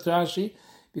 Why, Dr. Rashi?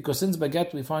 Because since by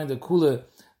get we find a kula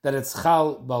that it's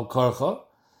chal bal karcha.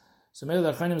 So maybe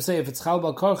the Achronim say if it's chal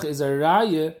bal karcha is a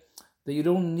raya that you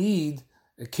don't need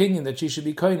a kinyan that she should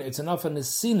be kohen. It's enough a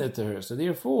nesina to her. So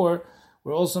therefore,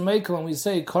 we're also makel, and we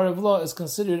say karev law is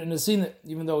considered a nesina,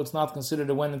 even though it's not considered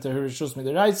a went into her rishus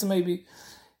midaraisa maybe,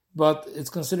 but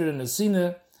it's considered a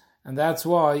nesina, and that's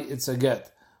why it's a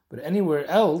get. But anywhere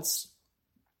else,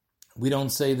 we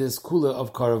don't say this kula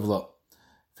of karev law.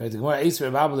 In fact, what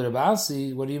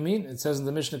do you mean? It says in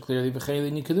the Mishnah clearly,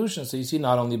 kedushin. So you see,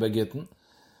 not only by gittin,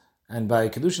 and by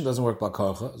kedushin doesn't work by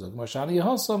karcha.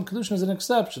 Kedushin is an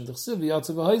exception.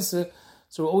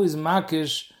 So we're always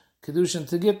makish kedushin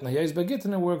to gittin. Here by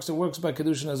gittin it works by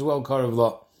kedushin as well, karev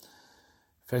law.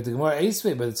 In fact, the Gemara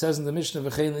Eisvei, but it says in the Mishnah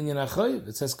v'chein inyan achayiv.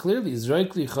 It says clearly,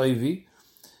 zroikli chayivi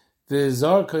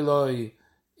v'zar kailoi.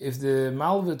 If the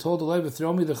malva told the loiva,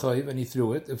 throw me the chayiv, and he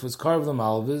threw it. If it was karev the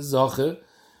malva, zache.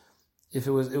 If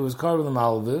it was karev the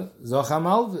malva, zacha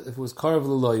malva. If it was karev the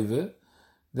loiva,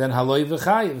 then haloiva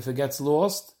chayiv. If it gets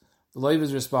lost, the loiva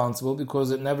is responsible because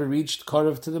it never reached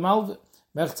karev to the malva.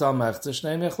 Mechtzal mechtzah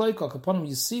shnei mechleikok. Upon him,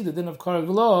 you see the din of karev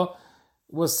law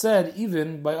was said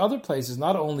even by other places,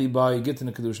 not only by gittin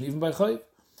and kedushin, even by chayiv.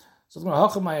 So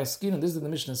and this is the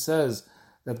Mishnah says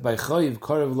that by chayiv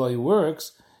karev law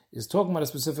works, is talking about a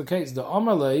specific case. The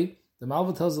amarlei, the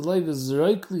malva tells the loiva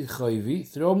zroikli chayivi,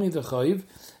 throw me the chayiv,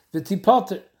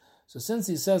 v'tipater. So since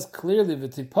he says clearly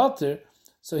v'tipater,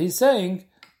 so he's saying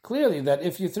clearly that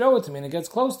if you throw it to me and it gets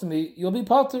close to me, you'll be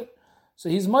pater. So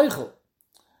he's meichel.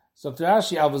 So Dr.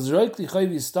 Rashi, avazroikli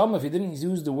chayivi stam, if he didn't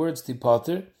use the words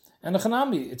tipater, and a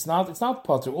chanami, it's not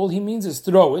pater. All he means is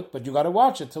throw it, but you got to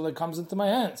watch it till it comes into my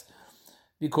hands,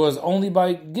 because only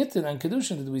by gittin and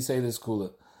kedushin did we say this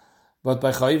kula, but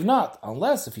by chayiv not.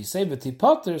 Unless if he say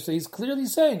v'tipater, so he's clearly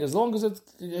saying as long as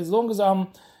I'm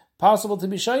possible to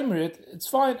be shaymer it's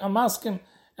fine. I'm asking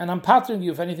and I'm pattering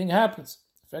you if anything happens.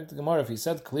 In fact, the Gemara, if he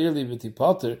said clearly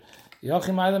v'tipater,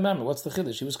 What's the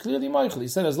chiddush? He was clearly Michael. He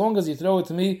said, as long as you throw it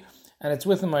to me and it's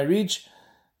within my reach,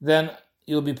 then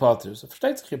you'll be potter. So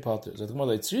potter. He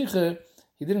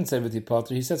didn't say v'ti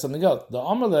potter. He said something else. The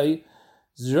amalei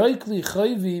zroikli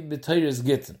chayvi b'tayres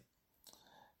gitin.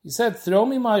 He said, throw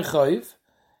me my chayv,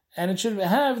 and it should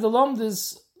have the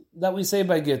lamdas that we say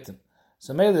by gitin.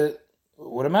 So maybe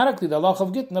automatically the halach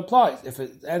of gitin applies. If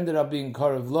it ended up being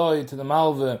karev loy to the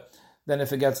malva, then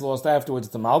if it gets lost afterwards,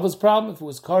 it's the malva's problem. If it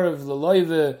was karev the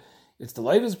loive, it's the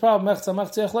loive's problem. In fact,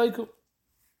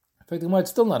 it's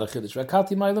still not a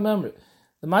chiddush.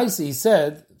 The Maisi, he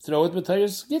said, throw it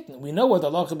b'tayres gitin. We know what the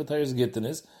halacha b'tayres gitin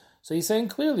is. So he's saying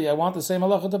clearly, I want the same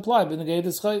halacha to apply. So the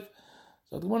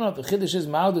chiddush is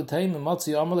ma'od taim and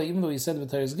matzi amala. Even though he said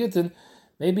b'tayres gitin,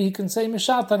 maybe he can say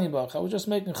mishat tanibach. I was just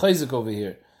making chayzik over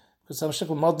here because some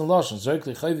shikol modern lashon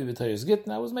zerkli chayvi b'tayres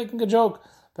gitin. I was making a joke,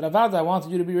 but Avada, I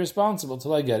wanted you to be responsible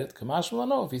till I get it. Kamash will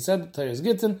know if he said b'tayres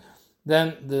gitin,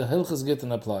 then the hilchas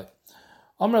gitin apply.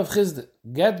 Amar of Chizde,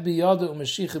 get biyada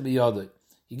u'mashicha biyada.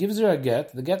 He gives her a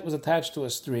get. The get was attached to a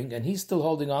string, and he's still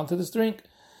holding on to the string.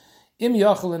 Im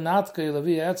yachal natka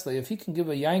levi etzle. If he can give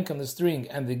a yank on the string,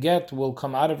 and the get will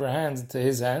come out of her hands to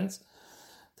his hands.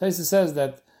 Taisa says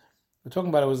that we're talking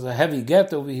about it was a heavy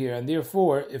get over here, and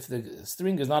therefore, if the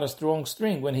string is not a strong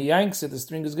string, when he yanks it, the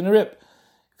string is going to rip.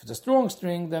 If it's a strong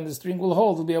string, then the string will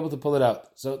hold. He'll be able to pull it out.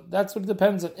 So that's what it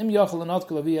depends on. Im yachal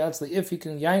natka levi etzle. If he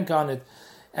can yank on it,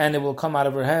 and it will come out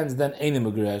of her hands, then ain't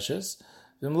megreshes.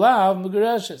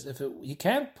 If he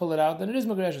can't pull it out, then it is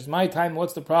megreshes. My time,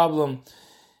 what's the problem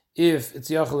if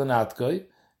it's yachal and atkoy?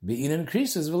 Be'in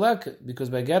increases v'leket, because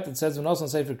by get it says when also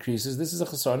say for creases, this is a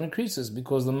chasar increases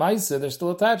because the ma'isa they're still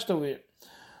attached over here.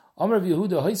 Amar of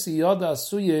Yehuda hoisi yada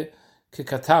asuye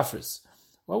kekatafris.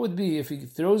 What would be if he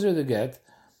throws her the get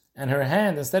and her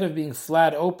hand, instead of being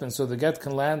flat open so the get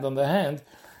can land on the hand,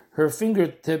 her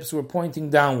fingertips were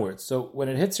pointing downwards. So when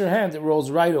it hits her hand, it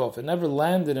rolls right off. It never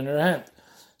landed in her hand.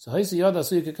 So hoisi yada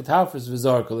asuye kekatafris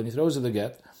v'zarkel, and he throws her the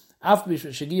get. After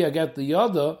Shagia get the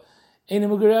yada, ain't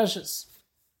mugareshes.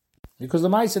 Because the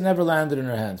mice never landed in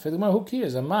her hand. Who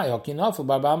cares? So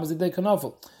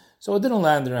it didn't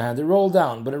land in her hand. It rolled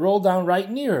down, but it rolled down right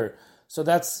near her. So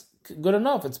that's good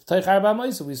enough. It's Teich Arba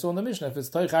Maisa. We saw in the Mishnah. If it's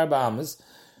Teich Arba Amas,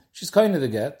 she's kind of the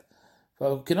get.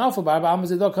 And for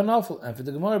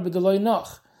the Gemara,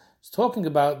 it's talking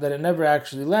about that it never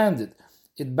actually landed.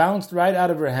 It bounced right out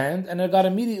of her hand, and it got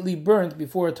immediately burnt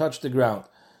before it touched the ground.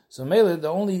 So Mele, the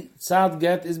only tzad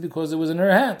get is because it was in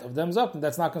her hand. Of them zaken,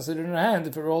 that's not considered in her hand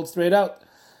if it rolled straight out.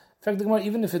 In fact, the Gemara,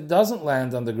 even if it doesn't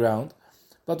land on the ground,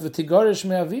 but v'tigarish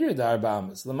me'avir the arba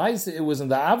amas. L'maisa, it was in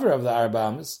the aver of the arba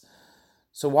amas.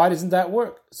 So why doesn't that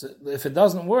work? So if it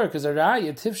doesn't work, is a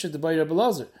ra'ayah tifshet by Rabbi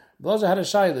Elazar. Rabbi Elazar had a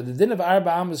shayla. The din of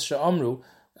arba amas she'amru,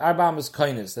 arba amas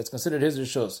kindness, that's considered his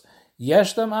rishos.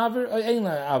 Yesh them aver or ein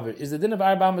aver? Is the din of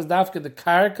arba amas dafka the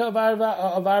karka of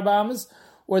arba amas?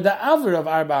 Or the aver of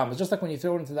arba amas, just like when you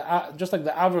throw it into just like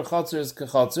the aver chotzer is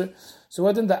kachotzer. So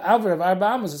what then the aver of arba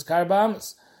amas is karba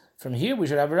amas? From here we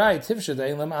should have a right tifsha the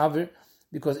eilam aver,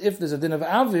 because if there's a din of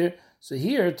aver, so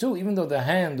here too, even though the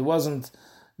hand wasn't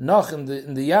noch in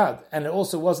the yad, and it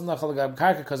also wasn't noch al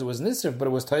karka because it was nisrif, but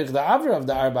it was taich the aver of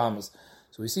the arba amas.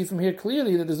 So we see from here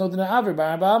clearly that there's no din of aver by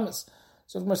arba amas.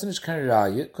 So it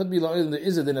could be there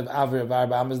is a din of aver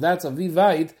arba amas. That's a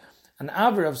vivait, an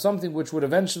aver of something which would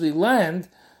eventually land.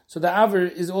 So the aver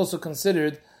is also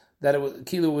considered that it was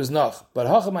kilu was noch. But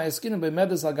her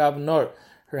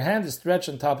hand is stretched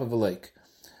on top of a lake.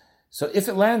 So if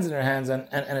it lands in her hands and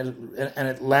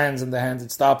it lands in the hand,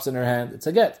 it stops in her hand, it's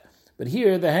a get. But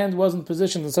here the hand wasn't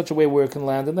positioned in such a way where it can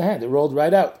land in the hand. It rolled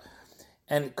right out.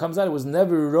 And it comes out, it was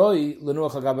never roi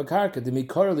lenuach agabakarka, the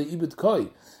mikar ibit koi.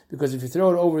 Because if you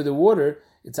throw it over the water,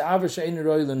 it's a aver she'ein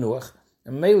roi lenuach.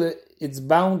 And mele, it's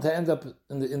bound to end up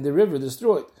in the river,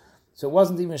 destroyed. So it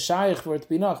wasn't even shaykh for it to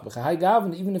be noch. But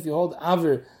even if you hold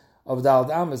aver of dalad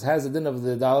amas has a din of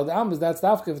the dalad amas, that's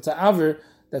dafka. If it's an aver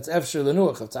that's efshir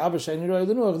lenuach. If it's aver she'ein roi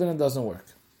lenuach, then it doesn't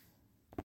work.